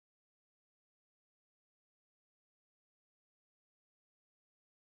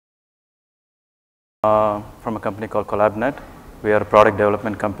from a company called CollabNet. We are a product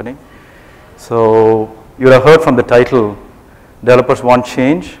development company. So you have heard from the title, developers want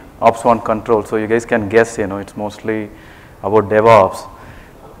change, ops want control. So you guys can guess, it's mostly about DevOps.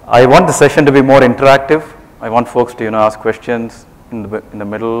 I want the session to be more interactive. I want folks to, ask questions in the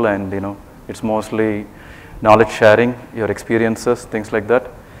middle, and it's mostly knowledge sharing, your experiences, things like that.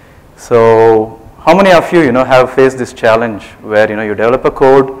 So how many of you, have faced this challenge where, you develop a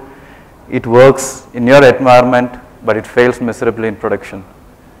code, it works in your environment, but it fails miserably in production?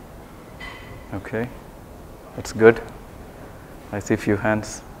 Okay, that's good. I see a few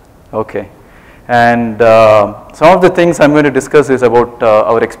hands. Okay, and some of the things I'm going to discuss is about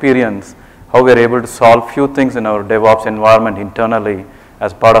our experience, how we're able to solve few things in our DevOps environment internally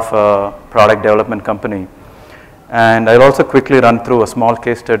as part of a product development company. And I'll also quickly run through a small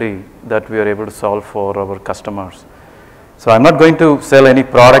case study that we are able to solve for our customers. So I'm not going to sell any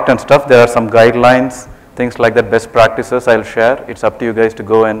product and stuff. There are some guidelines, things like that, best practices I'll share. It's up to you guys to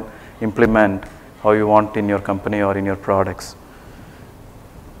go and implement how you want in your company or in your products.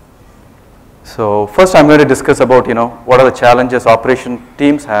 So first I'm going to discuss about, what are the challenges operation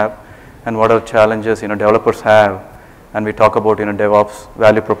teams have and what are the challenges, developers have. And we talk about, DevOps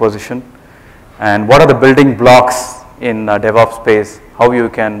value proposition and what are the building blocks in DevOps space, how you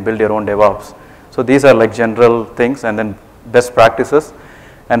can build your own DevOps. So these are like general things, and then best practices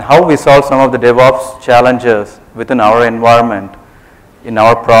and how we solve some of the DevOps challenges within our environment in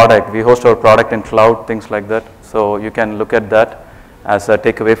our product. We host our product in cloud, things like that. So you can look at that as a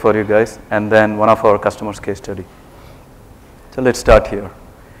takeaway for you guys, and then one of our customers' case study. So let's start here.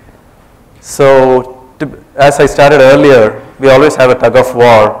 So as I started earlier, we always have a tug of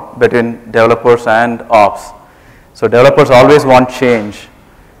war between developers and ops. So developers always want change,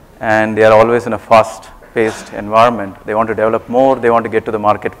 and they are always in a fast-paced environment. They want to develop more, they want to get to the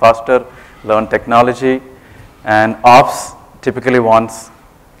market faster, learn technology, and ops typically wants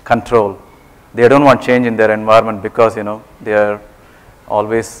control. They don't want change in their environment because, they are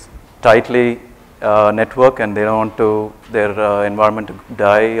always tightly network, and they don't want to their environment to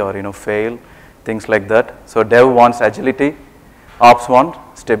die or, fail, things like that. So dev wants agility, ops want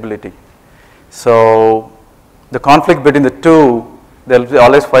stability. So the conflict between the two, they'll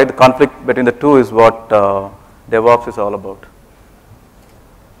always fight. The conflict between the two is what DevOps is all about.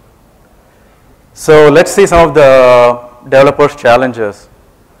 So let's see some of the developers' challenges.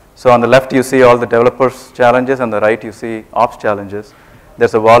 So on the left you see all the developers' challenges, on the right you see ops challenges.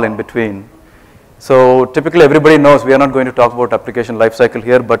 There's a wall in between. So typically everybody knows, we are not going to talk about application lifecycle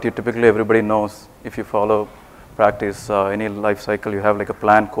here, but typically everybody knows, if you follow practice any lifecycle, you have like a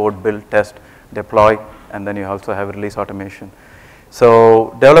plan, code, build, test, deploy, and then you also have release automation.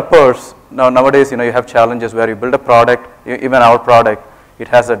 So developers, nowadays, you have challenges where you build a product, even our product, it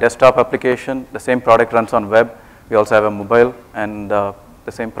has a desktop application, the same product runs on web, we also have a mobile, and the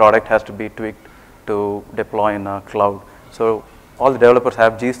same product has to be tweaked to deploy in a cloud. So all the developers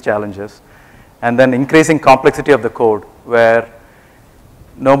have these challenges. And then increasing complexity of the code, where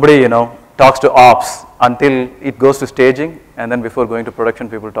nobody, talks to ops until it goes to staging, and then before going to production,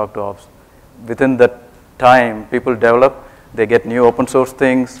 people talk to ops. Within that time, people develop, they get new open source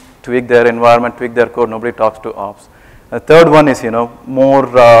things, tweak their environment, tweak their code, nobody talks to ops. The third one is,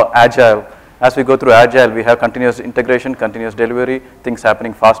 more agile. As we go through agile, we have continuous integration, continuous delivery, things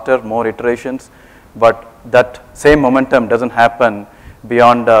happening faster, more iterations, but that same momentum doesn't happen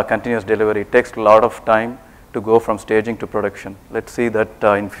beyond continuous delivery. It takes a lot of time to go from staging to production. Let's see that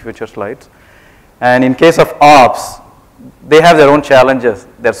in future slides. And in case of ops, they have their own challenges.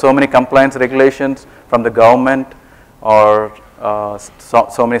 There are so many compliance regulations from the government, or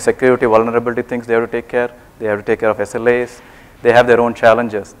so many security vulnerability things they have to take care. They have to take care of SLAs. They have their own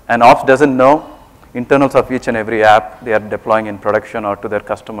challenges. And ops doesn't know internals of each and every app they are deploying in production or to their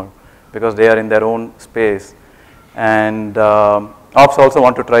customer, because they are in their own space. And ops also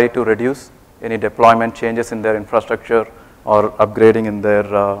want to try to reduce any deployment changes in their infrastructure or upgrading in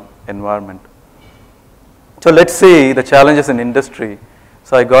their environment. So let's see the challenges in industry.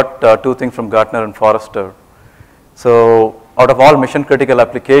 So I got two things from Gartner and Forrester. So out of all mission critical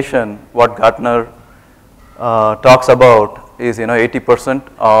application, what Gartner talks about is 80%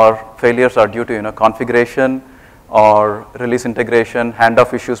 or failures are due to configuration or release integration,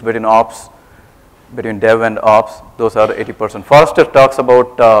 handoff issues between dev and ops. Those are 80%. Forrester talks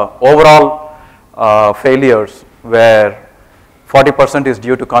about overall failures, where 40% is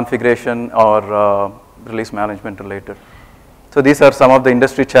due to configuration or release management related. So these are some of the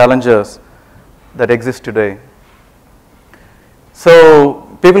industry challenges that exist today.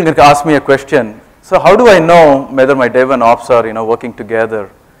 So people can ask me a question. So how do I know whether my dev and ops are working together?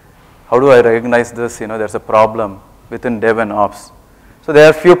 how do I recognize this? There's a problem within dev and ops. So there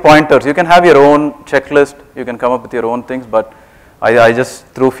are few pointers. You can have your own checklist. You can come up with your own things, but I just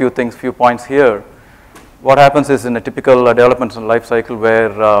threw few points here. What happens is in a typical development life cycle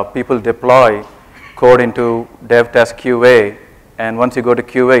where people deploy code into dev, test, QA, and once you go to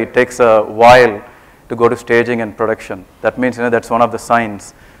QA, it takes a while to go to staging and production. That means that's one of the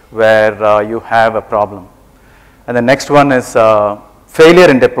signs where you have a problem. And the next one is failure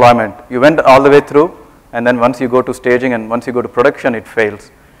in deployment. You went all the way through, and then once you go to staging and once you go to production, it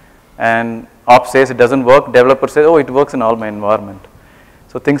fails. And ops says it doesn't work, developer says, oh, it works in all my environment.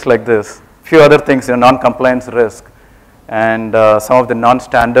 So things like this. Few other things, non-compliance risk, and some of the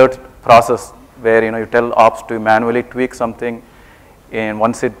non-standard process where you tell ops to manually tweak something, and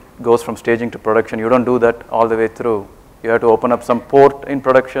once it goes from staging to production, you don't do that all the way through. You have to open up some port in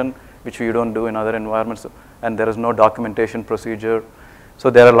production, which you don't do in other environments, and there is no documentation procedure. So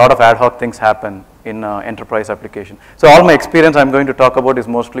there are a lot of ad hoc things happen in enterprise application. So all my experience I'm going to talk about is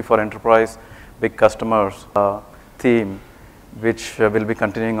mostly for enterprise, big customers theme, which will be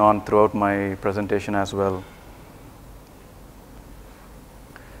continuing on throughout my presentation as well.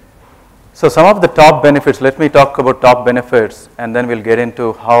 So some of the top benefits, let me talk about top benefits, and then we'll get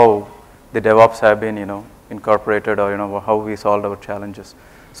into how the DevOps have been, incorporated, or how we solved our challenges.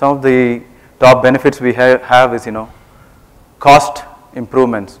 Some of the top benefits we have is, cost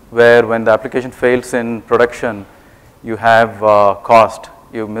improvements, where when the application fails in production, you have cost,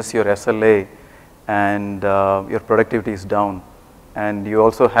 you miss your SLA, and your productivity is down. And you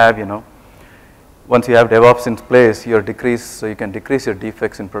also have, once you have DevOps in place, you can decrease your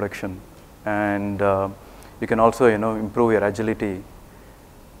defects in production. And you can also, improve your agility.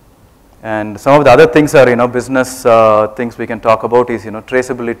 And some of the other things are, business things we can talk about is,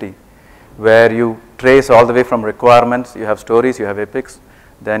 traceability, where you trace all the way from requirements. You have stories, you have epics,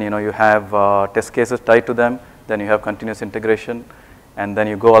 then, you have test cases tied to them, then you have continuous integration, and then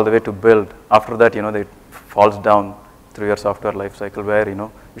you go all the way to build. After that, it falls down through your software lifecycle, where,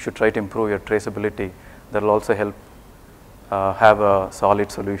 you should try to improve your traceability. That will also help have a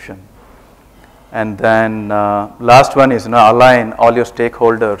solid solution. And then last one is align all your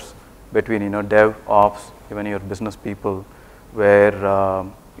stakeholders between dev, ops, even your business people, where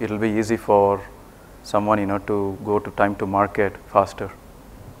it will be easy for someone to go to time to market faster.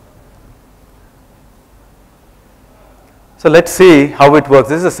 So let's see how it works.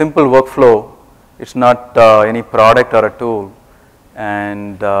 This is a simple workflow. It's not any product or a tool.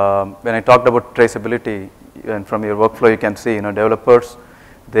 And when I talked about traceability, and from your workflow you can see developers,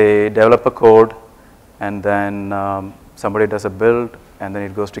 they develop a code, and then somebody does a build, and then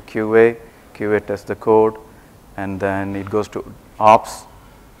it goes to QA. QA tests the code, and then it goes to ops,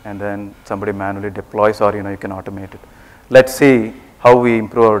 and then somebody manually deploys, or you can automate it. Let's see how we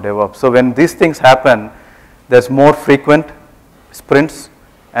improve our DevOps. So when these things happen, there's more frequent sprints,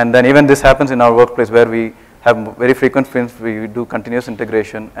 and then even this happens in our workplace where we have very frequent sprints. We do continuous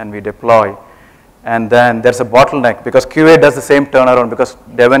integration and we deploy, and then there's a bottleneck because QA does the same turnaround, because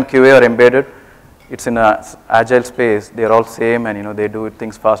dev and QA are embedded. It's in a agile space. They're all same, and they do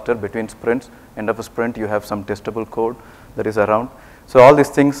things faster between sprints. End of a sprint, you have some testable code that is around. So all these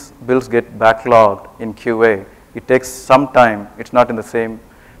things, builds get backlogged in QA. It takes some time. It's not in the same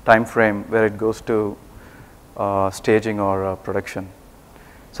time frame where it goes to staging or production.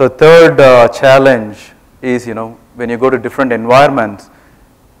 So third challenge is, when you go to different environments.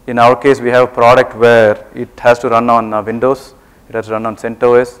 In our case, we have a product where it has to run on Windows. It has to run on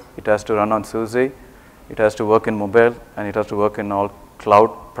CentOS, it has to run on SUSE, it has to work in mobile, and it has to work in all cloud,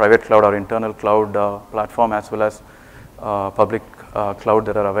 private cloud or internal cloud platform, as well as public cloud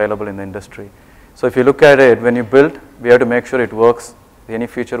that are available in the industry. So if you look at it, when you build, we have to make sure it works, any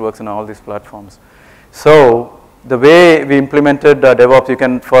feature works in all these platforms. So the way we implemented DevOps, you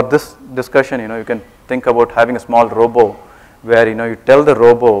can, for this discussion, you can think about having a small robo, where you tell the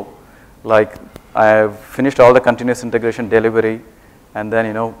robo, like, I have finished all the continuous integration delivery, and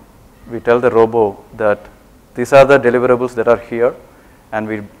then we tell the robo that these are the deliverables that are here, and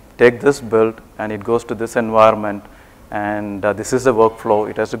we take this build and it goes to this environment, and this is the workflow.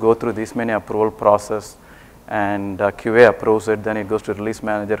 It has to go through this many approval process, and QA approves it, then it goes to release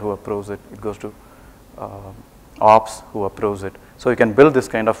manager who approves it, it goes to ops who approves it. So you can build this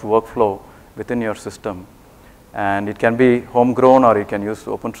kind of workflow within your system. And it can be homegrown, or you can use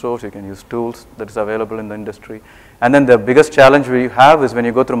open source, you can use tools that is available in the industry. And then the biggest challenge we have is when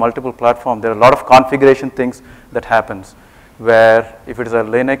you go through multiple platforms, there are a lot of configuration things that happens, where if it is a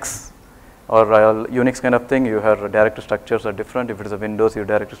Linux or a Unix kind of thing, your directory structures are different. If it is a Windows, your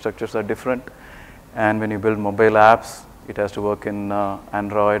directory structures are different. And when you build mobile apps, It has to work in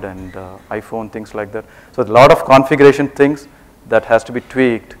Android and iPhone, things like that. So a lot of configuration things that has to be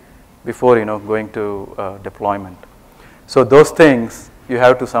tweaked before going to deployment. So those things you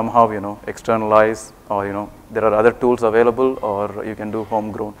have to somehow externalize, or there are other tools available, or you can do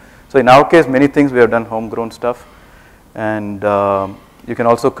homegrown. So in our case, many things we have done homegrown stuff, and you can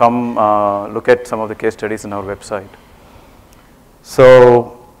also come look at some of the case studies in our website.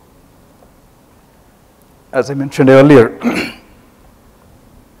 So as I mentioned earlier,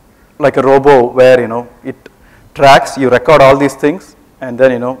 like a robo where it tracks, you record all these things, and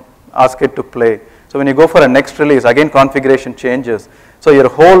then ask it to play. So when you go for a next release, again configuration changes. So your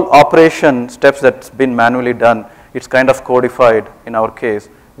whole operation steps that's been manually done, it's kind of codified in our case,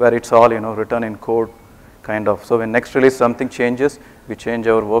 where it's all written in code, kind of. So when next release something changes, we change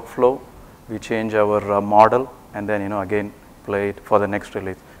our workflow, we change our model, and then again play it for the next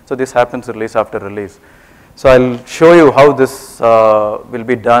release. So this happens release after release. So I'll show you how this will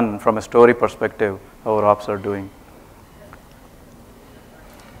be done from a story perspective, how our ops are doing.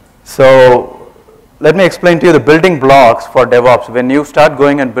 So let me explain to you the building blocks for DevOps. When you start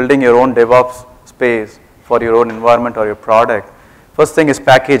going and building your own DevOps space for your own environment or your product, first thing is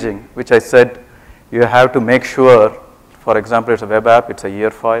packaging, which I said you have to make sure, for example, it's a web app, it's a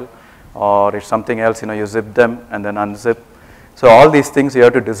year file, or it's something else, you zip them and then unzip. So all these things you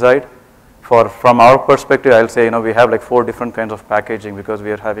have to decide. From our perspective, I'll say, we have like 4 different kinds of packaging because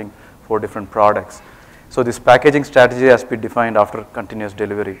we are having 4 different products. So this packaging strategy has been defined after continuous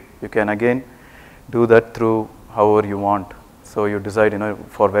delivery. You can again do that through however you want. So you decide,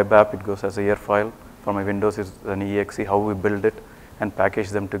 for web app, it goes as a year file. For my Windows, it's an exe, how we build it and package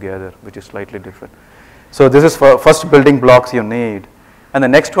them together, which is slightly different. So this is for first building blocks you need. And the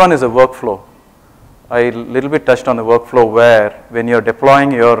next one is a workflow. I little bit touched on the workflow where when you're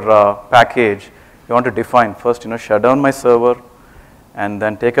deploying your package, you want to define first, shut down my server, and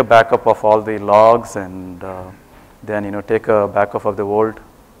then take a backup of all the logs, and then take a backup of the old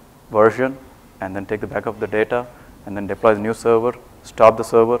version, and then take the backup of the data, and then deploy the new server, stop the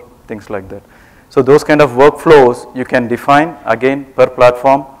server, things like that. So those kind of workflows you can define again per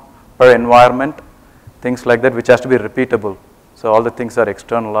platform, per environment, things like that, which has to be repeatable. So all the things are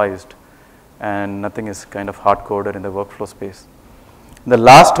externalized, and nothing is kind of hard-coded in the workflow space. The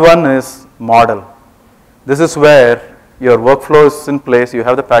last one is model. This is where your workflow is in place, you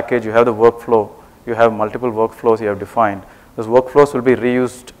have the package, you have the workflow, you have multiple workflows you have defined. Those workflows will be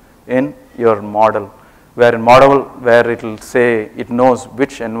reused in your model, where in model, where it will say, it knows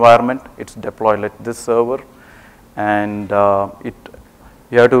which environment it's deployed, like this server, and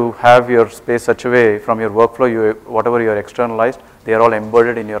you have to have your space such a way from your workflow, whatever you are externalized, they are all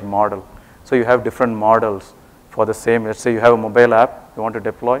embedded in your model. So you have different models for the same. Let's say you have a mobile app you want to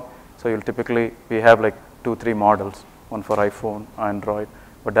deploy. So you'll typically, we have like 2-3 models, one for iPhone, Android,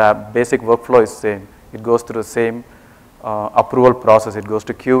 but the basic workflow is same. It goes through the same approval process. It goes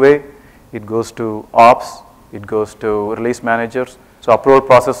to QA, it goes to ops, it goes to release managers. So approval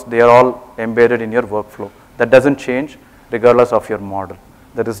process, they are all embedded in your workflow. That doesn't change regardless of your model.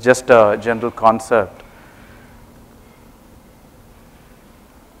 That is just a general concept.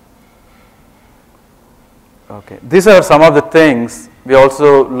 Okay, these are some of the things we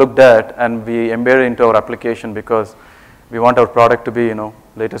also looked at and we embedded into our application because we want our product to be,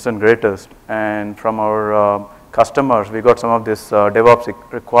 latest and greatest. And from our customers, we got some of this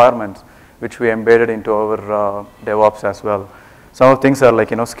DevOps requirements which we embedded into our DevOps as well. Some of the things are like,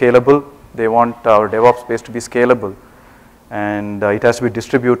 scalable. They want our DevOps space to be scalable, and it has to be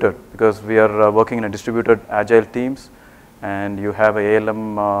distributed because we are working in a distributed agile teams, and you have a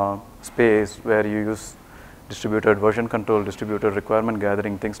ALM space where you use distributed version control, distributed requirement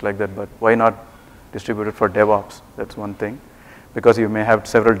gathering, things like that. But why not distributed for DevOps? That's one thing, because you may have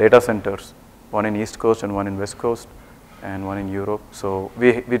several data centers, one in East Coast and one in West Coast and one in Europe. So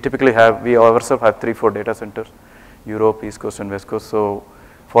we typically have, we ourselves have 3-4 data centers, Europe, East Coast and West Coast. So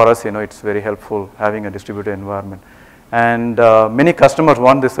for us, it's very helpful having a distributed environment. And many customers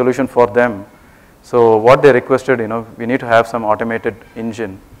want this solution for them. So what they requested, we need to have some automated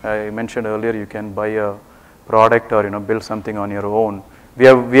engine. I mentioned earlier, you can buy a product or build something on your own. We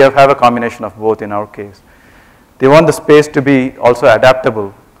have a combination of both in our case. They want the space to be also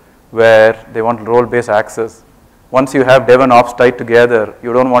adaptable, where they want role-based access. Once you have dev and ops tied together,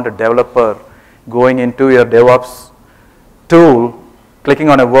 you don't want a developer going into your DevOps tool, clicking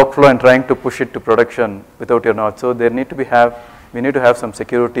on a workflow and trying to push it to production without your knowledge. So there need to be we need to have some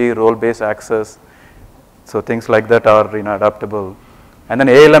security, role-based access. So things like that are adaptable. And then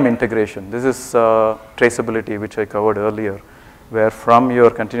ALM integration. This is traceability, which I covered earlier, where from your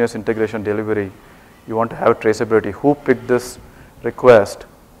continuous integration delivery, You want to have traceability. Who picked this request,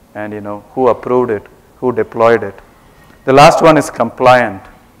 and who approved it, who deployed it. The last one is compliant,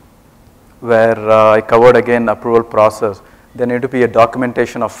 where I covered again approval process. There need to be a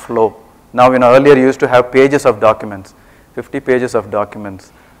documentation of flow. Now, earlier you used to have pages of documents, 50 pages of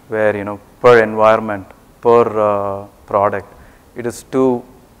documents, where per environment, per product. It is too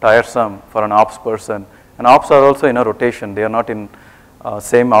tiresome for an ops person. And ops are also in a rotation. They are not in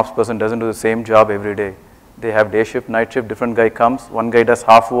same ops person doesn't do the same job every day. They have day shift, night shift, different guy comes, one guy does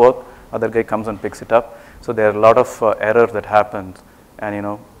half work, other guy comes and picks it up. So there are a lot of error that happens,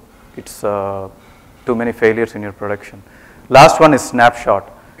 and it's too many failures in your production. Last one is snapshot,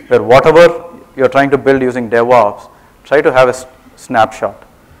 where whatever you're trying to build using DevOps, try to have a snapshot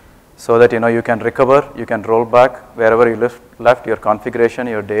so that you can recover, you can roll back wherever you left your configuration,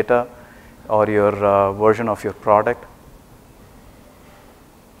 your data, or your version of your product.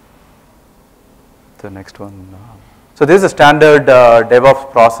 The next one. So this is a standard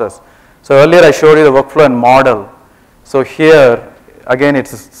DevOps process. So earlier I showed you the workflow and model. So here again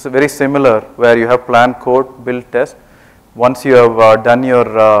it's very similar, where you have plan, code, build, test. Once you have done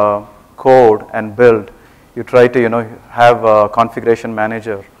your code and build, you try to have a configuration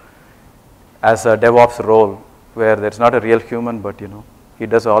manager as a DevOps role, where there's not a real human, but he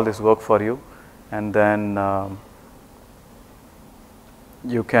does all this work for you, and then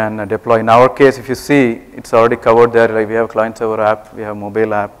you can deploy. In our case, if you see, it's already covered there. Like we have client server app, we have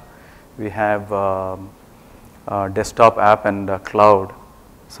mobile app, we have desktop app and cloud.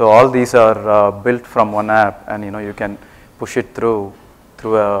 So all these are built from one app, and you can push it through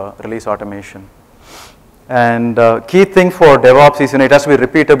a release automation. And key thing for DevOps is it has to be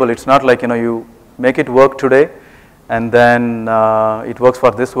repeatable. It's not like you make it work today and then it works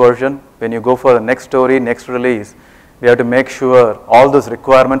for this version. When you go for the next story, next release, we have to make sure all those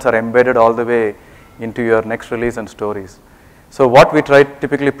requirements are embedded all the way into your next release and stories. So what we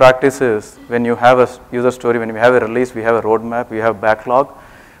typically practice is, when you have a user story, when we have a release, we have a roadmap, we have backlog.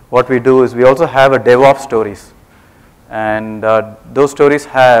 What we do is we also have a DevOps stories. And those stories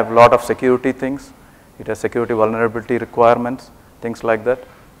have a lot of security things. It has security vulnerability requirements, things like that.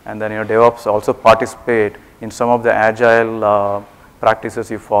 And then DevOps also participate in some of the agile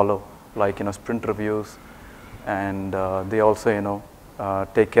practices you follow, like sprint reviews. And they also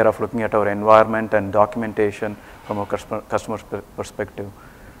take care of looking at our environment and documentation from a customer's perspective.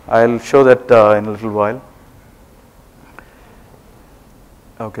 I'll show that in a little while.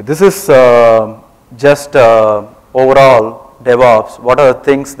 Okay, this is just overall DevOps. What are the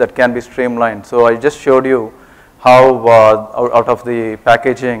things that can be streamlined? So I just showed you how out of the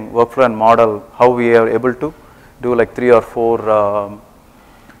packaging, workflow and model, how we are able to do like three or four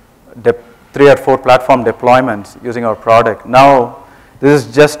platform deployments using our product. Now, this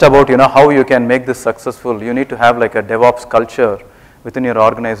is just about how you can make this successful. You need to have like a DevOps culture within your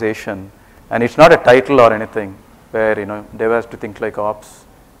organization, and it's not a title or anything where Dev has to think like ops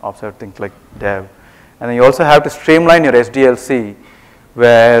have to think like Dev, and then you also have to streamline your SDLC,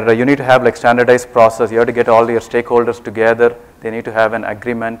 where you need to have like standardized process. You have to get all your stakeholders together. They need to have an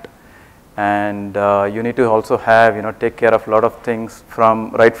agreement. And you need to also have, take care of a lot of things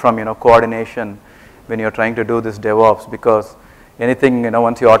right from coordination when you're trying to do this DevOps, because anything,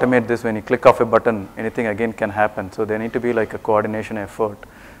 once you automate this, when you click off a button, anything again can happen. So there need to be like a coordination effort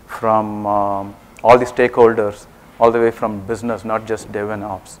from all the stakeholders, all the way from business, not just Dev and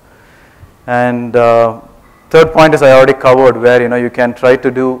Ops. And third point is I already covered, where you can try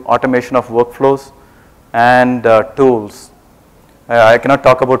to do automation of workflows and tools. I cannot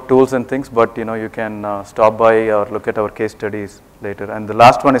talk about tools and things, but you can stop by or look at our case studies later. And the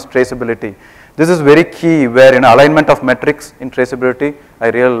last one is traceability. This is very key, where alignment of metrics in traceability. I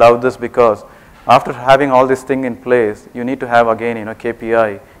really love this, because after having all this thing in place, you need to have again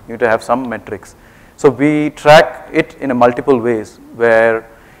KPI. You need to have some metrics. So we track it in multiple ways, where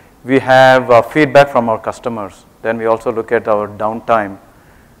we have feedback from our customers. Then we also look at our downtime.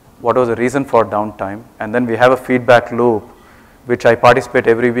 What was the reason for downtime? And then we have a feedback loop, which I participate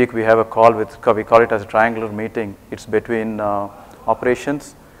every week. We have a call with, we call it as a triangular meeting. It's between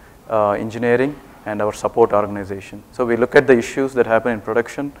operations, engineering, and our support organization. So we look at the issues that happen in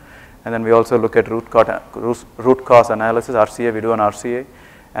production, and then we also look at root cause analysis, RCA. We do an RCA,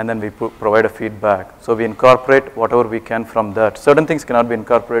 and then we provide a feedback. So we incorporate whatever we can from that. Certain things cannot be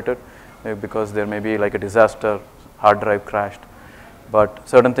incorporated because there may be like a disaster, hard drive crashed. But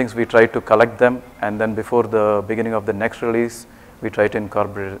certain things we try to collect them, and then before the beginning of the next release, we try to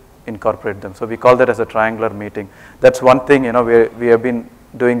incorporate them. So we call that as a triangular meeting. That's one thing we have been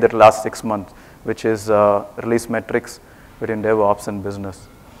doing that last 6 months, which is release metrics between DevOps and business.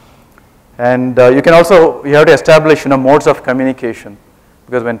 And you can also, you have to establish, modes of communication,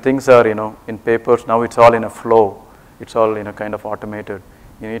 because when things are, in papers, now it's all in a flow. It's all, kind of automated.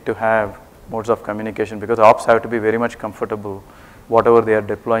 You need to have modes of communication, because ops have to be very much comfortable. Whatever they are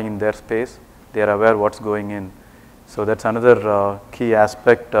deploying in their space, they are aware what's going in. So that's another key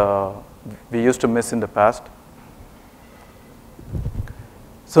aspect we used to miss in the past.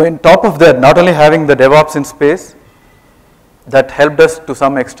 So in top of that, not only having the DevOps in space, that helped us to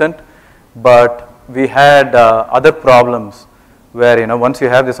some extent, but we had other problems where, once you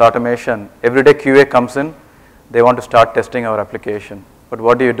have this automation, everyday QA comes in, they want to start testing our application. But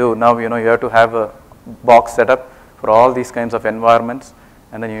what do you do? Now, you have to have a box set up for all these kinds of environments,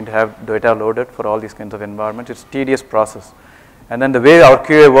 and then you need to have data loaded for all these kinds of environments. It's a tedious process. And then the way our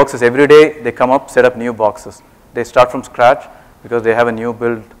QA works is every day they come up, set up new boxes. They start from scratch because they have a new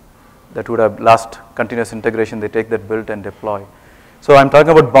build that would have last continuous integration. They take that build and deploy. So I'm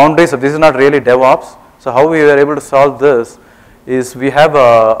talking about boundaries. So this is not really DevOps. So how we were able to solve this is we have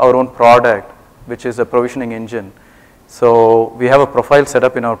our own product, which is a provisioning engine. So we have a profile set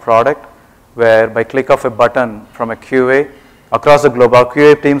up in our product where by click of a button from a QA across the globe, our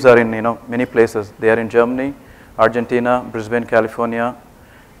QA teams are in many places. They are in Germany, Argentina, Brisbane, California,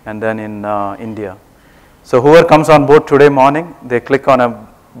 and then in India. So whoever comes on board today morning, they click on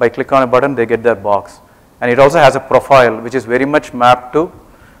a button, they get their box. And it also has a profile which is very much mapped to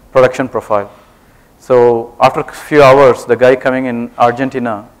production profile. So after a few hours, the guy coming in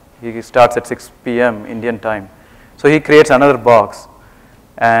Argentina, he starts at 6 p.m. Indian time. So he creates another box,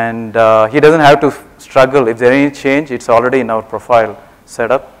 and he doesn't have to struggle. If there is any change, it's already in our profile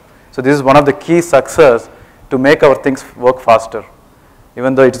set up. So this is one of the key success to make our things work faster.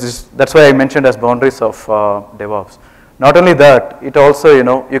 Even though that's why I mentioned as boundaries of DevOps. Not only that, it also,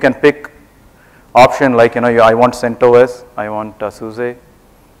 you can pick option like, I want CentOS, I want SUSE,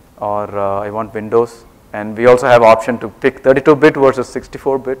 or I want Windows. And we also have option to pick 32-bit versus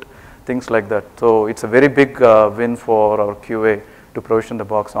 64-bit, things like that. So it's a very big win for our QA to provision the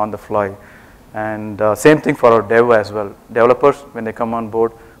box on the fly. And same thing for our dev as well. Developers, when they come on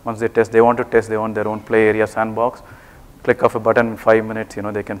board, once they test, they want their own play area sandbox. Click of a button in 5 minutes,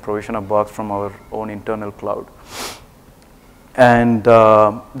 they can provision a box from our own internal cloud. And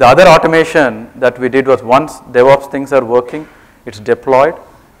the other automation that we did was once DevOps things are working, it's deployed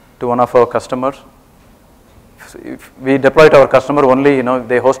to one of our customers. If we deploy to our customer only,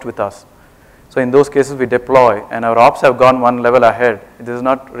 they host with us. So in those cases we deploy, and our ops have gone one level ahead. This is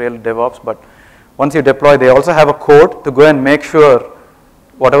not real DevOps, but once you deploy, they also have a code to go and make sure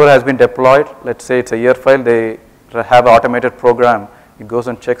whatever has been deployed, let's say it's a year file, they have an automated program. It goes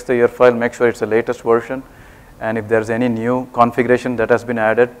and checks the year file, make sure it's the latest version, and if there's any new configuration that has been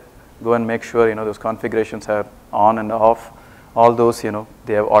added, go and make sure those configurations are on and off. All those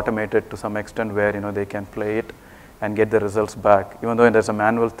they have automated to some extent where they can play it and get the results back. Even though there's a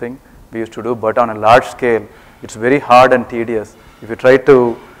manual thing we used to do, but on a large scale, it's very hard and tedious. If you try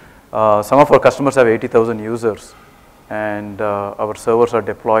to, some of our customers have 80,000 users, and our servers are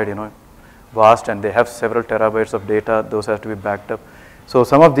deployed, vast, and they have several terabytes of data. Those have to be backed up. So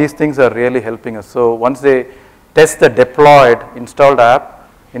some of these things are really helping us. So once they test the deployed installed app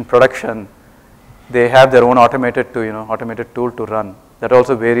in production, they have their own automated tool to run. That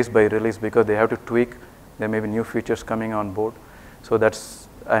also varies by release because they have to tweak. There may be new features coming on board. So that's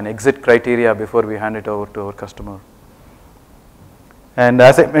an exit criteria before we hand it over to our customer. And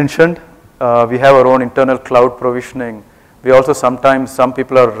as I mentioned, we have our own internal cloud provisioning. We also sometimes, some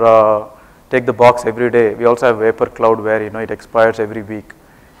people are take the box every day. We also have Vapor Cloud where it expires every week.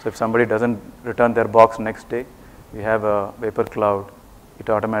 So if somebody doesn't return their box next day, we have a Vapor Cloud. It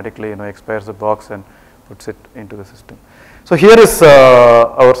automatically expires the box and puts it into the system. So here is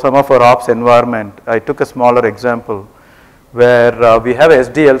some of our ops environment. I took a smaller example where we have a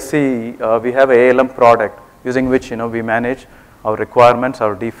SDLC, we have a ALM product using which we manage our requirements,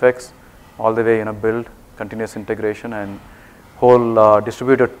 our defects, all the way build, continuous integration, and whole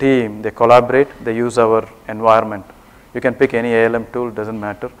distributed team. They collaborate. They use our environment. You can pick any ALM tool, doesn't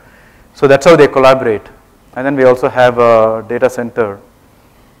matter. So that's how they collaborate. And then we also have a data center.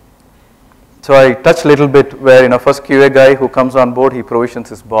 So I touched a little bit where first QA guy who comes on board, he provisions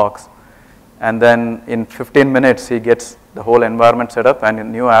his box, and then in 15 minutes he gets the whole environment set up, and a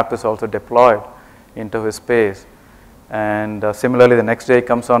new app is also deployed into his space. And similarly, the next day he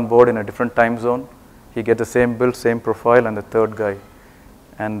comes on board in a different time zone. He gets the same build, same profile, and the third guy.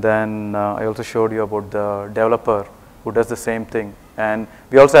 And then I also showed you about the developer who does the same thing. And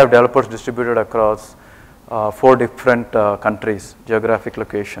we also have developers distributed across 4 different countries, geographic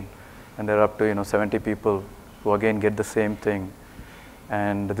location. And there are up to 70 people who again get the same thing.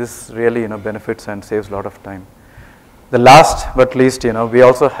 and this really benefits and saves a lot of time. The last but least, we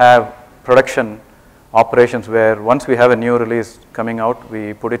also have production operations where once we have a new release coming out,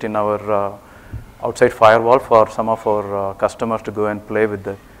 we put it in our outside firewall for some of our customers to go and play with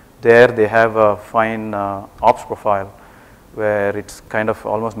it. There they have a fine ops profile where it's kind of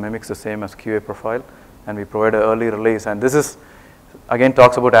almost mimics the same as QA profile, and we provide an early release. And this is again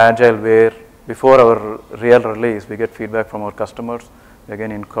talks about Agile, where before our real release we get feedback from our customers, we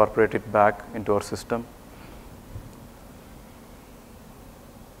again incorporate it back into our system.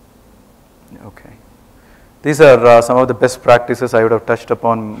 Okay, these are some of the best practices. I would have touched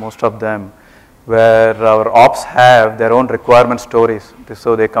upon most of them, where our ops have their own requirement stories.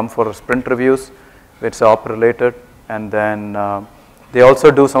 So they come for sprint reviews, it's op related, and then they also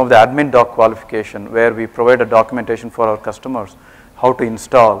do some of the admin doc qualification, where we provide a documentation for our customers how to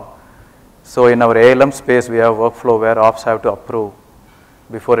install. So in our ALM space, we have workflow where ops have to approve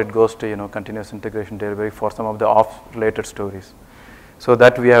before it goes to continuous integration delivery for some of the ops related stories. So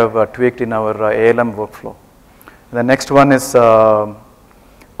that we have tweaked in our ALM workflow. And the next one is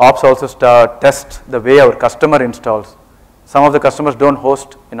ops also test the way our customer installs. Some of the customers don't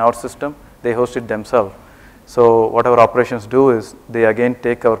host in our system, they host it themselves. So what our operations do is they again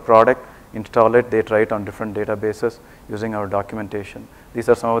take our product, install it, they try it on different databases using our documentation. These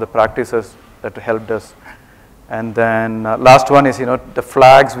are some of the practices that helped us. And then last one is the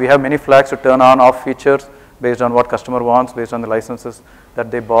flags. We have many flags to turn on off features based on what customer wants, based on the licenses that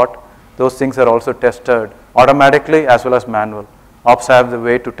they bought. Those things are also tested automatically as well as manual. Ops have the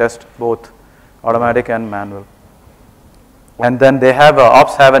way to test both automatic and manual. And then they have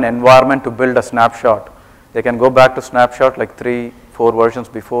ops have an environment to build a snapshot. They can go back to snapshot like 3-4 versions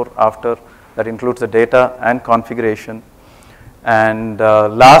before, after. That includes the data and configuration. And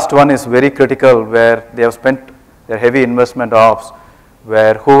last one is very critical, where they have spent their heavy investment ops,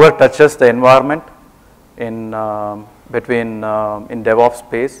 where whoever touches the environment in DevOps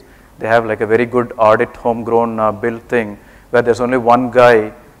space, they have like a very good audit homegrown build thing, where there's only one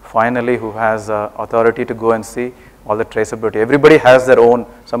guy finally who has authority to go and see all the traceability. Everybody has their own.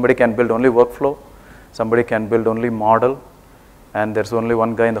 Somebody can build only workflow, somebody can build only model, and there's only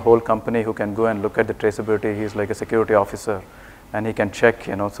one guy in the whole company who can go and look at the traceability. He's like a security officer, and he can check,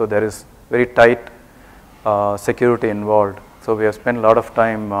 so there is very tight security involved. So we have spent a lot of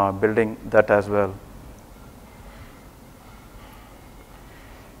time building that as well.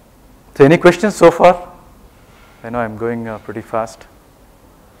 So any questions so far? I know I'm going pretty fast.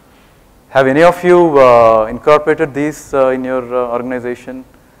 Have any of you incorporated these in your organization?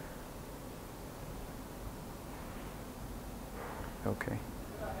 Okay.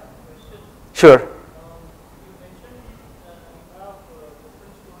 Sure. You mentioned you have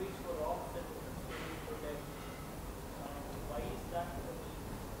different stories for ops and different stories for dev. Why is that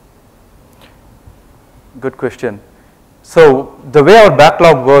the need? Good question. So the way our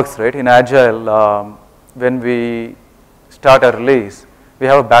backlog works, right, in Agile, when we start a release, we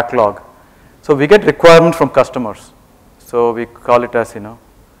have a backlog. So we get requirements from customers. So we call it as,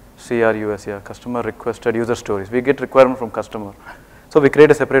 CRUS, customer requested user stories. We get requirement from customer. So we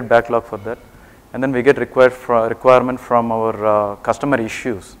create a separate backlog for that. And then we get requirement from our customer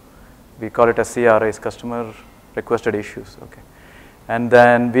issues. We call it as CRIs, customer requested issues. Okay. And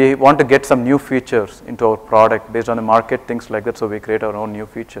then we want to get some new features into our product based on the market, things like that. So we create our own new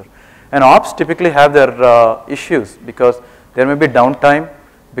feature. And ops typically have their issues because there may be downtime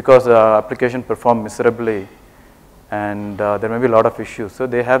because the application performed miserably, and there may be a lot of issues. So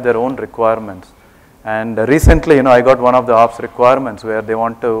they have their own requirements. And recently, I got one of the ops requirements where they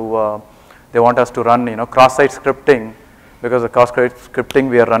want us to run, cross-site scripting, because the cross-site scripting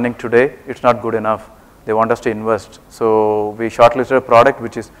we are running today, it's not good enough. They want us to invest. So we shortlisted a product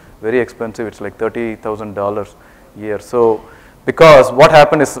which is very expensive. It's like $30,000 a year. So because what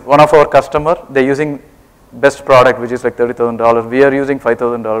happened is one of our customer, they're using best product, which is like $30,000. We are using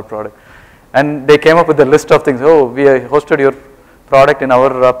 $5,000 product. And they came up with a list of things. Oh, we hosted your product in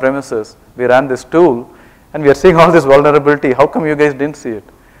our premises. We ran this tool, and we are seeing all this vulnerability. How come you guys didn't see it?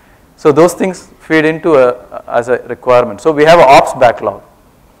 So those things feed into as a requirement. So we have an ops backlog.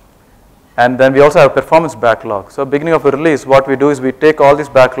 And then we also have performance backlog. So beginning of a release, what we do is we take all these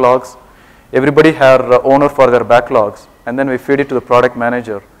backlogs. Everybody has an owner for their backlogs. And then we feed it to the product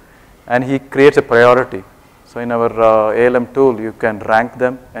manager. And he creates a priority. So in our ALM tool, you can rank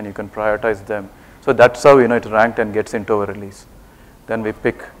them and you can prioritize them. So that's how it ranked and gets into our release. Then we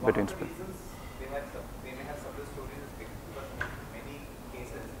pick between. They may have several stories because in many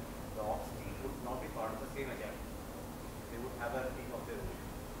cases the ops team would not be part of the same agile. They would have a team of their own.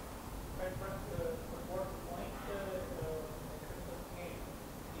 Right, but what point was made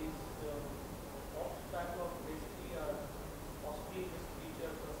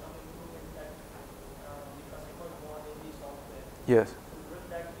Yes. Wouldn't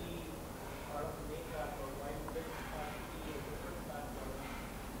that be part of the main platform? Why would it have to be a different platform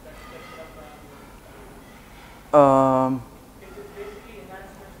that's kept up and it's basically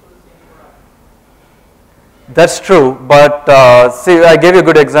enhancements for the same product. That's true, but see, I gave you a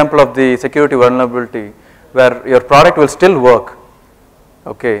good example of the security vulnerability where your product will still work.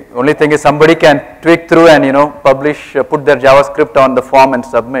 Okay, only thing is somebody can tweak through and publish, put their JavaScript on the form and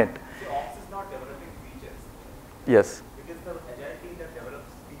submit. So Ops is not developing features. Yes. It is the agile team that develops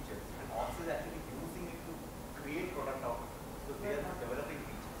features, and Ops is actually using it to create product output. So they are developing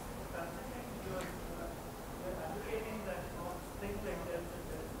features. Considering you're advocating that ops, things like this,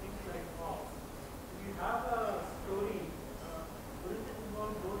 things like ops, if you have a story, wouldn't it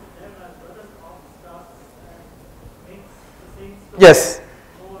involve both dev as well as ops tasks and makes the same story? Yes.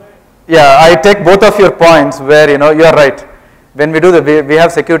 More Yeah, I take both of your points where you are right. When we do we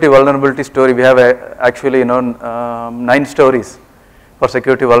have security vulnerability story, we have actually 9 stories for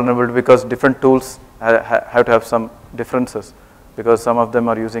security vulnerability because different tools have to have some differences because some of them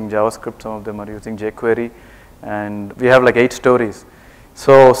are using JavaScript, some of them are using jQuery, and we have like 8 stories.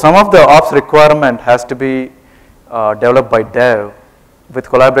 So some of the ops requirement has to be developed by dev with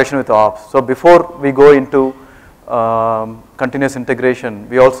collaboration with ops. So before we go into continuous integration,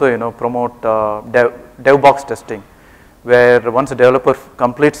 we also promote DevBox testing, where once a developer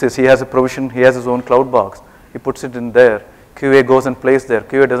completes this, he has a provision, he has his own cloud box, he puts it in there, QA goes and plays there,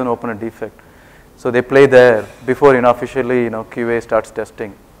 QA doesn't open a defect. So they play there before officially QA starts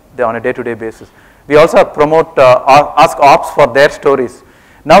testing on a day-to-day basis. We also promote, ask ops for their stories.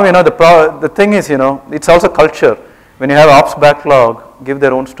 Now the thing is it's also culture. When you have ops backlog, give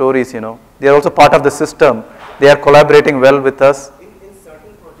their own stories, they are also part of the system. They are collaborating well with us. In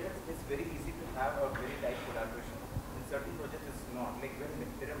certain projects, it's very easy to have a very tight collaboration. In certain projects, it's not. Like when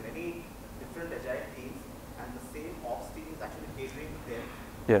there are many different agile teams and the same ops team is actually catering to them.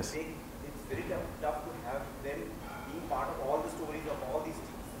 Yes. It's very tough to have them being part of all the stories of all these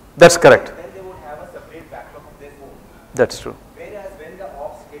teams. That's correct. Then they would have a separate backlog of their own. That's true. Whereas when the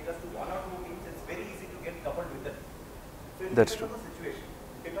ops caters to 1 or 2 teams, it's very easy to get coupled with them. So it That's depends true. on the situation.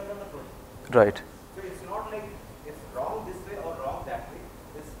 It depends on the project. Right. So it's not like it's wrong this way or wrong that way.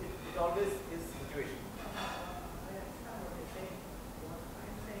 It always is situation. I understand what you're saying. What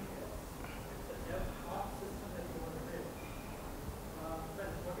I'm saying is, it's a DevOps system that you want to build.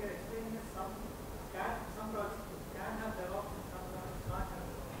 Well, what you're explaining is some projects can have DevOps and some projects can't have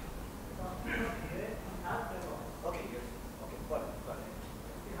DevOps. So I'm where you have DevOps. Okay, yes. Okay, got it.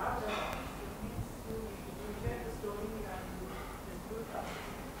 If you have DevOps, it means you share the story and you distribute that.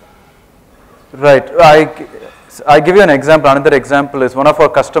 Right. I give you an example. Another example is one of our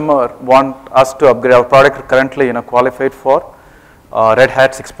customer want us to upgrade our product currently qualified for Red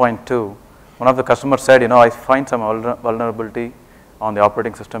Hat 6.2. One of the customers said, I find some vulnerability on the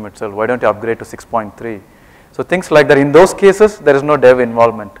operating system itself. Why don't you upgrade to 6.3? So things like that. In those cases, there is no dev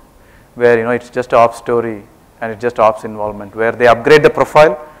involvement, where it's just a ops story and it's just ops involvement, where they upgrade the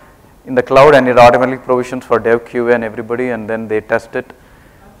profile in the cloud and it automatically provisions for dev, QA, and everybody, and then they test it. I'm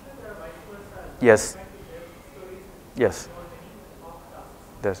sure there are vice versa. Yes. There might be dev stories Yes. or many ops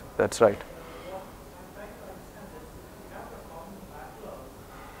tasks. That's right. What I'm trying to understand is if you have a common backlog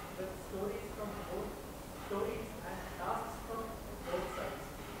with stories from both stories and tasks from both sides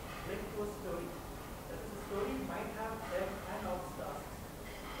linked to a story. That is, the story might have dev and ops tasks,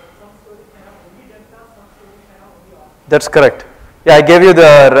 but some stories may have only dev tasks, some stories may have only ops. That's correct. Yeah, I gave you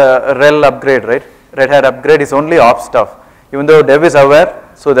the RHEL upgrade, right? Red Hat upgrade is only ops stuff. Even though dev is aware,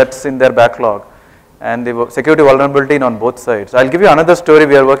 so that's in their backlog. And the security vulnerability on both sides. I'll give you another story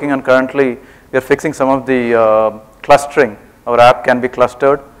we are working on currently. We are fixing some of the clustering. Our app can be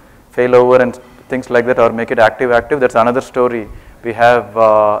clustered, failover and things like that, or make it active. That's another story we have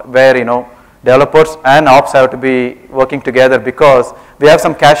where developers and ops have to be working together because we have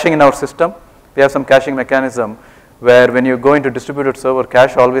some caching in our system. We have some caching mechanism where when you go into distributed server,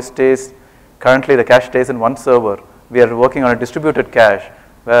 cache always stays, currently the cache stays in one server. We are working on a distributed cache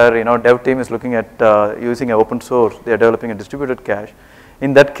where dev team is looking at using an open source. They are developing a distributed cache.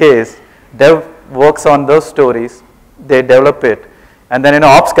 In that case, dev works on those stories, they develop it, and then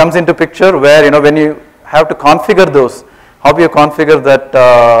ops comes into picture where when you have to configure those, how do you configure that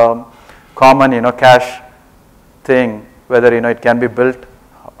common cache thing, whether it can be built.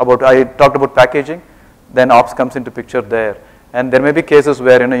 I talked about packaging, then ops comes into picture there, and there may be cases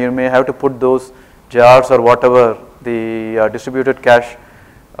where you may have to put those jars or whatever the distributed cache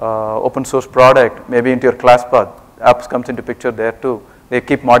open source product maybe into your class path. Apps comes into picture there too. They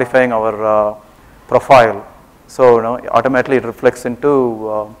keep modifying our profile, so automatically it reflects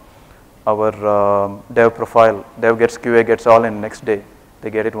into our dev profile. Dev gets QA gets all in next day. They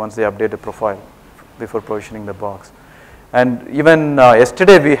get it once they update the profile before provisioning the box. And even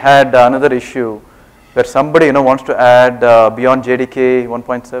yesterday we had another issue where somebody wants to add beyond JDK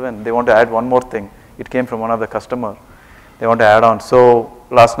 1.7. They want to add one more thing. It came from one of the customer. They want to add on. So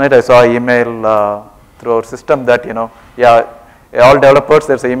last night I saw an email through our system that yeah, all developers,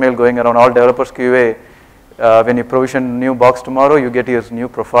 there's an email going around, all developers QA. When you provision new box tomorrow, you get your new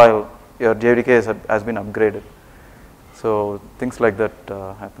profile. Your JDK has been upgraded. So things like that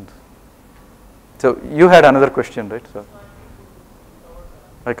happens. So you had another question, right? So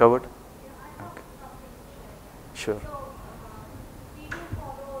I covered? Okay. Sure. So, we do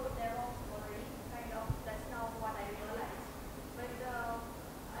follow Devops already, kind of, that's now what I realized. But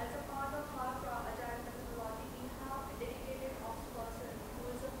as a part of our Agile methodology, we have a dedicated ops person who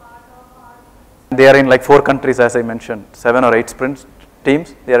is a part of our... They are in like 4 countries, as I mentioned, 7 or 8 sprint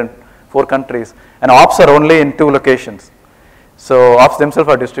teams. They are in 4 countries. And ops are only in 2 locations. So ops themselves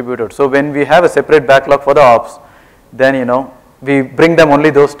are distributed. So when we have a separate backlog for the ops, then we bring them only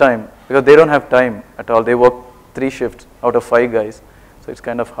those time because they don't have time at all. They work 3 shifts out of 5 guys. So it's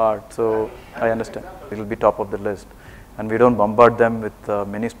kind of hard. So I understand. It will be top of the list. And we don't bombard them with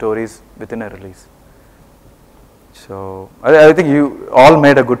many stories within a release. So I think you all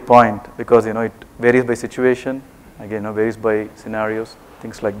made a good point because it varies by situation, again varies by scenarios,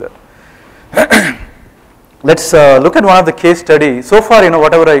 things like that. Let's look at one of the case studies. So far,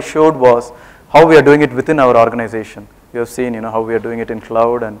 whatever I showed was how we are doing it within our organization. You have seen, how we are doing it in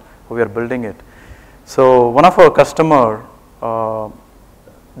cloud and how we are building it. So one of our customer,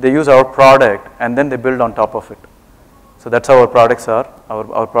 they use our product and then they build on top of it. So that's how our products are.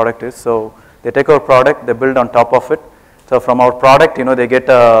 Our product is. So they take our product, they build on top of it. So from our product, they get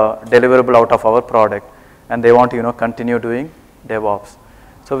a deliverable out of our product, and they want to, continue doing DevOps.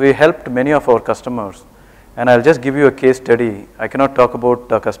 So we helped many of our customers. And I'll just give you a case study. I cannot talk about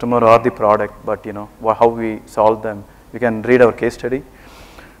the customer or the product, but how we solve them. You can read our case study.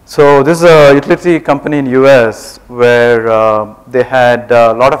 So this is a utility company in US where they had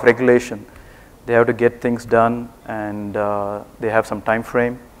a lot of regulation. They have to get things done, and they have some time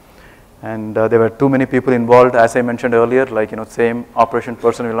frame. And there were too many people involved. As I mentioned earlier, like same operation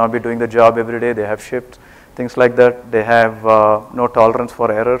person will not be doing the job every day. They have shifts, things like that. They have no tolerance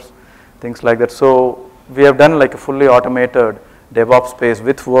for errors, things like that. So we have done like a fully automated DevOps space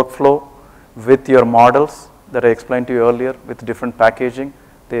with workflow, with your models that I explained to you earlier, with different packaging.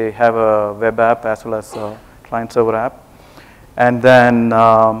 They have a web app as well as a client server app. And then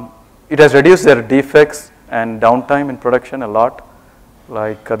it has reduced their defects and downtime in production a lot.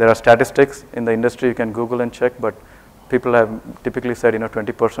 Like there are statistics in the industry, you can Google and check, but people have typically said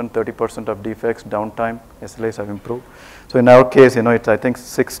 20%, 30% of defects, downtime, SLAs have improved. So in our case, it's I think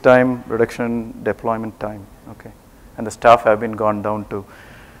 6 time reduction deployment time, okay, and the staff have been gone down to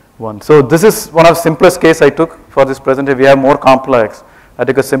 1. So this is one of the simplest case I took for this presentation. We have more complex. I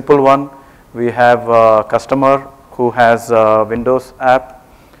took a simple one. We have a customer who has a Windows app,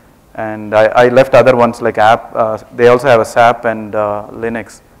 and I left other ones like app. They also have a SAP and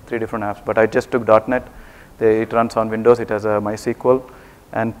Linux, 3 different apps. But I just took .NET. It runs on Windows. It has a MySQL.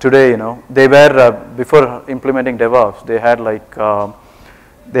 And today, they were before implementing DevOps. They had like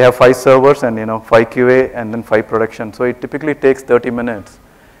they have 5 servers and 5 QA and then 5 production. So it typically takes 30 minutes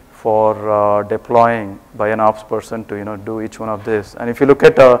for deploying by an ops person to do each one of this. And if you look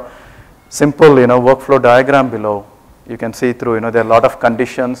at a simple workflow diagram below, you can see through there are a lot of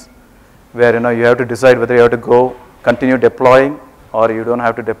conditions where you have to decide whether you have to continue deploying or you don't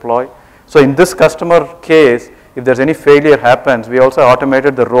have to deploy. So in this customer case, if there's any failure happens, we also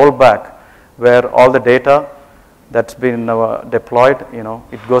automated the rollback where all the data that's been deployed,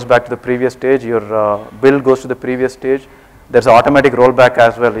 it goes back to the previous stage. Your build goes to the previous stage. There's an automatic rollback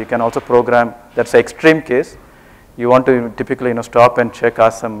as well. You can also program. That's an extreme case. You want to typically stop and check,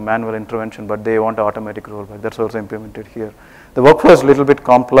 ask some manual intervention, but they want an automatic rollback. That's also implemented here. The workflow is a little bit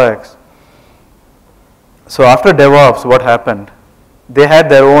complex. So after DevOps, what happened? They had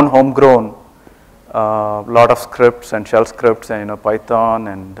their own homegrown lot of scripts and shell scripts and Python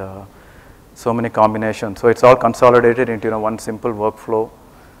and so many combinations. So it's all consolidated into one simple workflow.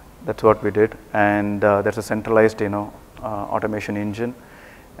 That's what we did, and there's a centralized automation engine.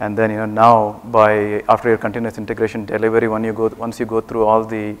 And then now after your continuous integration delivery, once you go through all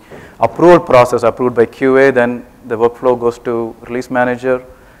the approval process, approved by QA, then the workflow goes to release manager,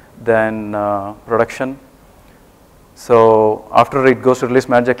 then production. So after it goes to release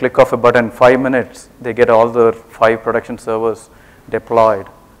manager, click of a button, 5 minutes, they get all the 5 production servers deployed.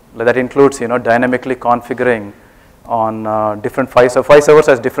 That includes dynamically configuring on different 5 servers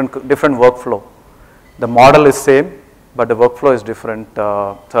has different workflow. The model is same, but the workflow is different.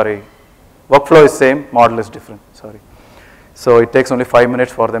 Workflow is same, model is different. Sorry. So it takes only 5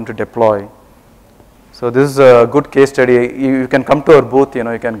 minutes for them to deploy. So this is a good case study. You can come to our booth. You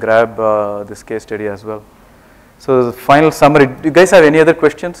can grab this case study as well. So the final summary. Do you guys have any other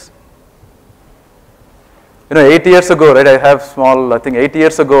questions? 8 years ago, right? I think 8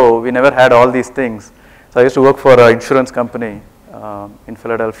 years ago, we never had all these things. So I used to work for an insurance company in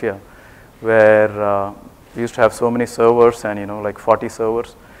Philadelphia, where we used to have so many servers and like 40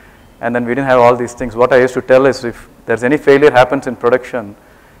 servers. And then we didn't have all these things. What I used to tell is if there's any failure happens in production,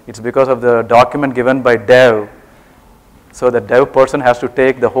 it's because of the document given by dev. So the dev person has to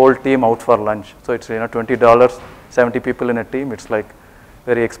take the whole team out for lunch. So it's $20, 70 people in a team. It's like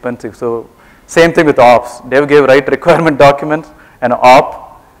very expensive. So same thing with ops. Dev gave right requirement documents, and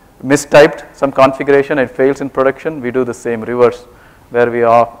op mistyped some configuration. It fails in production. We do the same reverse, where we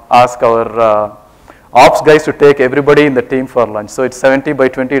ask our ops guys to take everybody in the team for lunch. So it's 70 by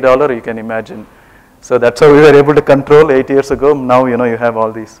 $20, you can imagine. So that's how we were able to control 8 years ago. Now you have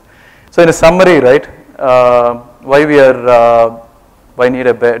all these. So in a summary, right, why need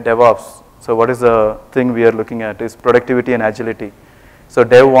a DevOps? So what is the thing we are looking at is productivity and agility. So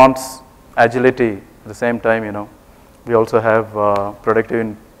dev wants agility at the same time, we also have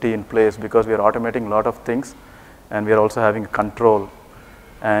productivity in place because we are automating a lot of things and we are also having control.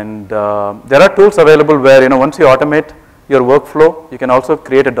 And there are tools available where, once you automate your workflow, you can also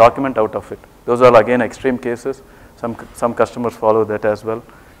create a document out of it. Those are again extreme cases. Some customers follow that as well,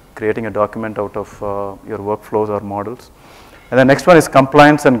 creating a document out of your workflows or models. And the next one is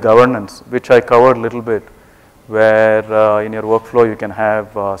compliance and governance, which I covered a little bit, where in your workflow you can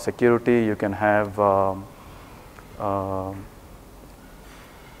have security, you can have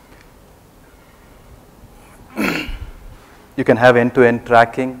end-to-end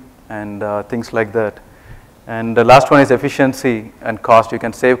tracking and things like that. And the last one is efficiency and cost. You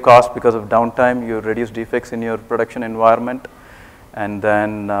can save cost because of downtime. You reduce defects in your production environment. And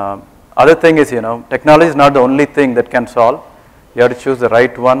then other thing is, technology is not the only thing that can solve. You have to choose the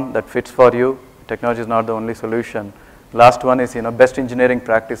right one that fits for you. Technology is not the only solution. Last one is, best engineering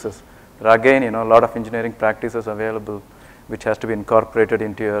practices. There are again, a lot of engineering practices available, which has to be incorporated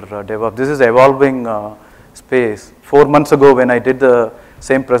into your DevOps. This is evolving space. 4 months ago, when I did the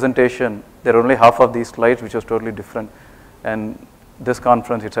same presentation, there are only half of these slides, which was totally different. And this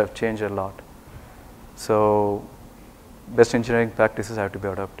conference, it has changed a lot. So best engineering practices have to be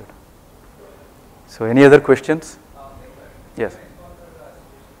adopted. So any other questions? Yes.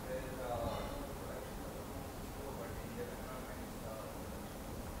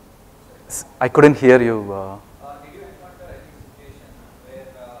 I couldn't hear you. Did you encounter any situation where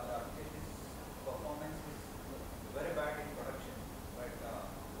the application's performance is very bad in production, but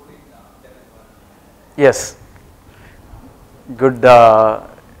good in dev environment? Yes. Good.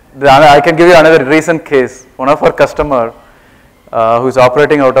 I can give you another recent case. One of our customer who is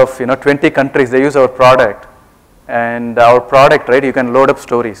operating out of 20 countries, they use our product. And our product, right, you can load up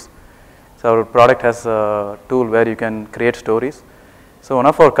stories. So our product has a tool where you can create stories. So one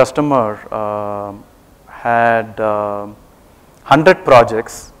of our customer had 100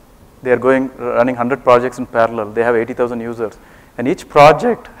 projects. They are running 100 projects in parallel. They have 80,000 users. And each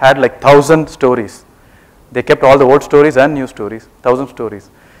project had like 1,000 stories. They kept all the old stories and new stories, 1,000 stories.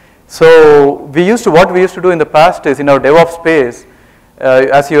 So what we used to do in the past is in our DevOps space,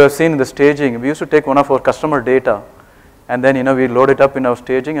 as you have seen in the staging, we used to take one of our customer data and then we load it up in our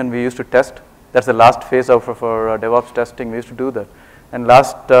staging and we used to test. That's the last phase of our DevOps testing. We used to do that. And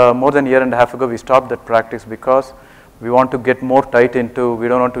more than a year and a half ago, we stopped that practice because we want to get more tight into, we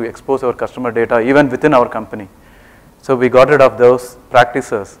don't want to expose our customer data even within our company. So we got rid of those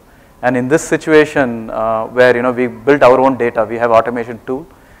practices. And in this situation where we built our own data, we have automation tool.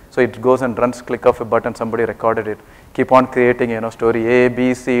 So it goes and runs, click of a button, somebody recorded it. Keep on creating story A,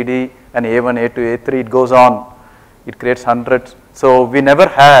 B, C, D, and A1, A2, A3, it goes on. It creates hundreds. So we never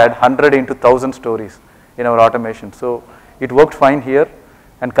had 100 into 1,000 stories in our automation. So it worked fine here,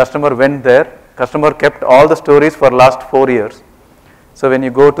 and customer went there. Customer kept all the stories for last 4 years. So when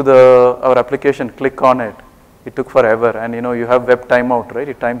you go to our application, click on it, it took forever. And you have web timeout, right?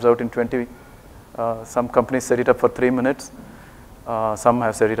 It times out in 20. Some companies set it up for 3 minutes. Some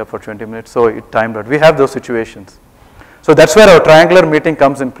have set it up for 20 minutes. So it timed out. We have those situations. So that's where our triangular meeting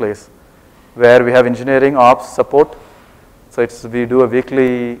comes in place, where we have engineering, ops, support. So we do a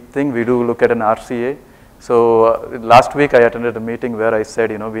weekly thing. We do look at an RCA. So last week I attended a meeting where I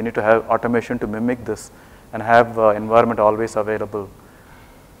said, we need to have automation to mimic this and have environment always available.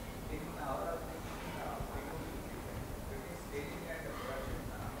 In our application, we don't implement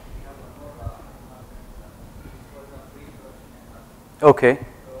Okay. Where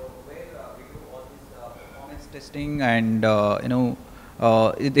we do all this performance testing and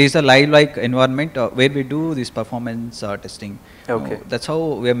there is a live-like environment where we do this performance testing. Okay. That's how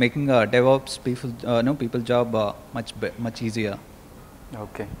we are making DevOps people job much easier.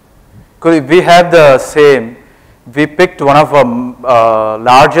 Okay. Could we have the same? We picked one of our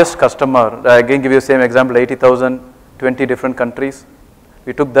largest customer. I can give you the same example: 80,000, 20 different countries.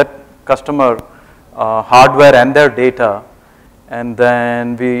 We took that customer hardware and their data, and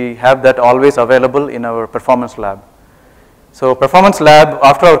then we have that always available in our performance lab. So performance lab,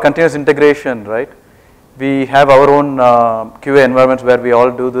 after our continuous integration, right? We have our own QA environments where we all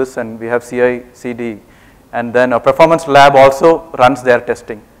do this, and we have CI/CD, and then our performance lab also runs their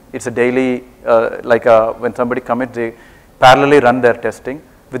testing. It's a daily, when somebody commits, they parallelly run their testing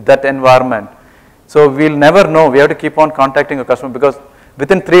with that environment. So we'll never know. We have to keep on contacting our customer, because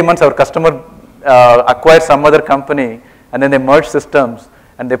within 3 months our customer acquires some other company, and then they merge systems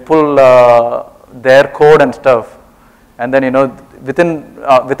and they pull their code and stuff, and then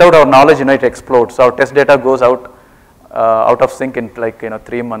without our knowledge, it explodes. So our test data goes out of sync in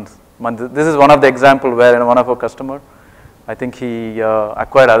 3 months. This is one of the example where one of our customer, I think he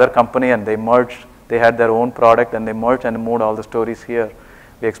acquired other company and they merged. They had their own product and they merged and moved all the stories here.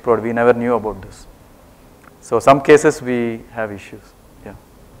 We explored. We never knew about this. So some cases we have issues. Yeah.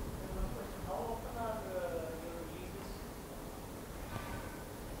 How often are your releases?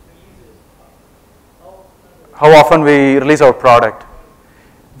 How often we release our product?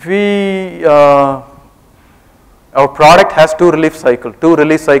 Our product has two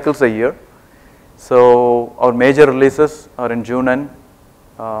release cycles a year. So our major releases are in June and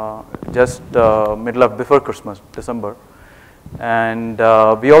just before Christmas, December. And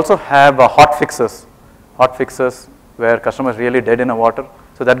we also have hot fixes where customers really dead in the water.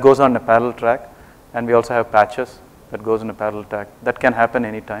 So that goes on a parallel track. And we also have patches that goes in a parallel track. That can happen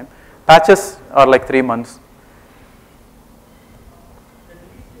anytime. Patches are like 3 months.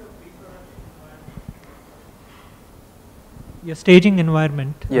 Your staging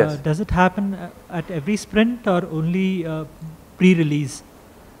environment, Yes. Does it happen at every sprint or only pre-release?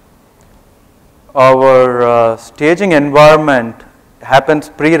 Our staging environment happens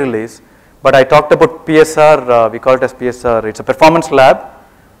pre-release, but I talked about PSR, we call it as PSR. It's a performance lab.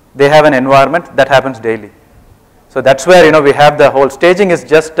 They have an environment that happens daily. So that's where we have the whole staging is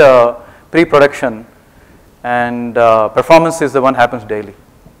just pre-production, and performance is the one happens daily.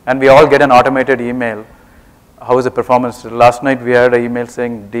 And we all get an automated email. How is the performance? Last night we had an email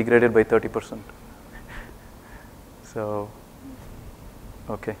saying degraded by 30%. So,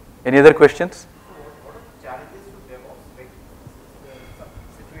 okay. Any other questions? What are the challenges to DevOps, like some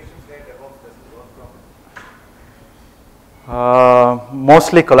situations where DevOps doesn't work properly?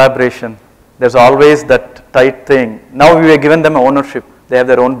 Mostly collaboration. There's always that tight thing. Now we have given them ownership. They have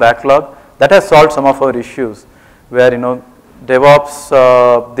their own backlog. That has solved some of our issues where,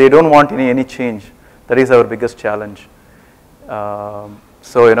 DevOps, they don't want any change. That is our biggest challenge. Even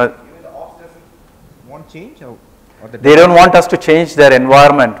the ops doesn't want change, or they don't want us to change their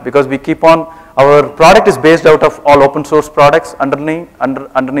environment, because we keep on, our product is based out of all open source products. Underneath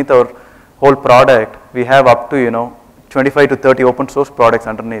our whole product, we have up to 25 to 30 open source products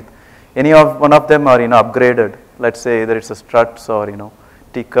underneath. Any of one of them are upgraded. Let's say either it's a Struts or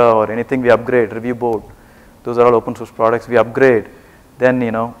Tika or anything, we upgrade. Review Board, those are all open source products. We upgrade. Then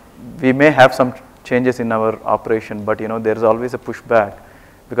we may have some changes in our operation, but there is always a pushback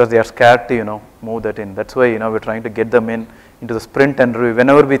because they are scared to move that in. That's why we're trying to get them into the sprint and review.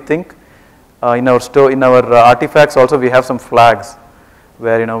 Whenever we think in our artifacts also we have some flags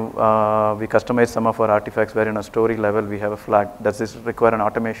where we customize some of our artifacts where in a story level we have a flag. Does this require an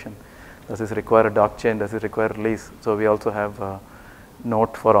automation? Does this require a doc chain? Does this require release? So we also have a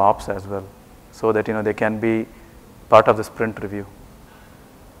note for ops as well, so that they can be part of the sprint review.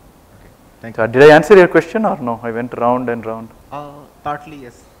 Thank you. Did I answer your question or no? I went round and round. Partly,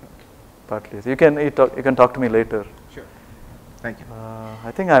 yes. Partly, yes. You can talk to me later. Sure. Thank you. I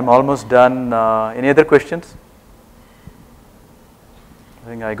think I'm almost done. Any other questions? I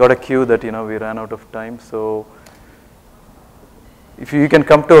think I got a cue that we ran out of time. So if you can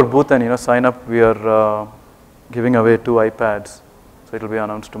come to our booth and sign up, we are giving away 2 iPads. So it will be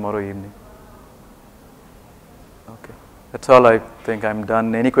announced tomorrow evening. Okay, that's all. I think I'm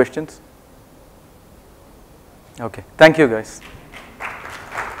done. Any questions? Okay, thank you guys.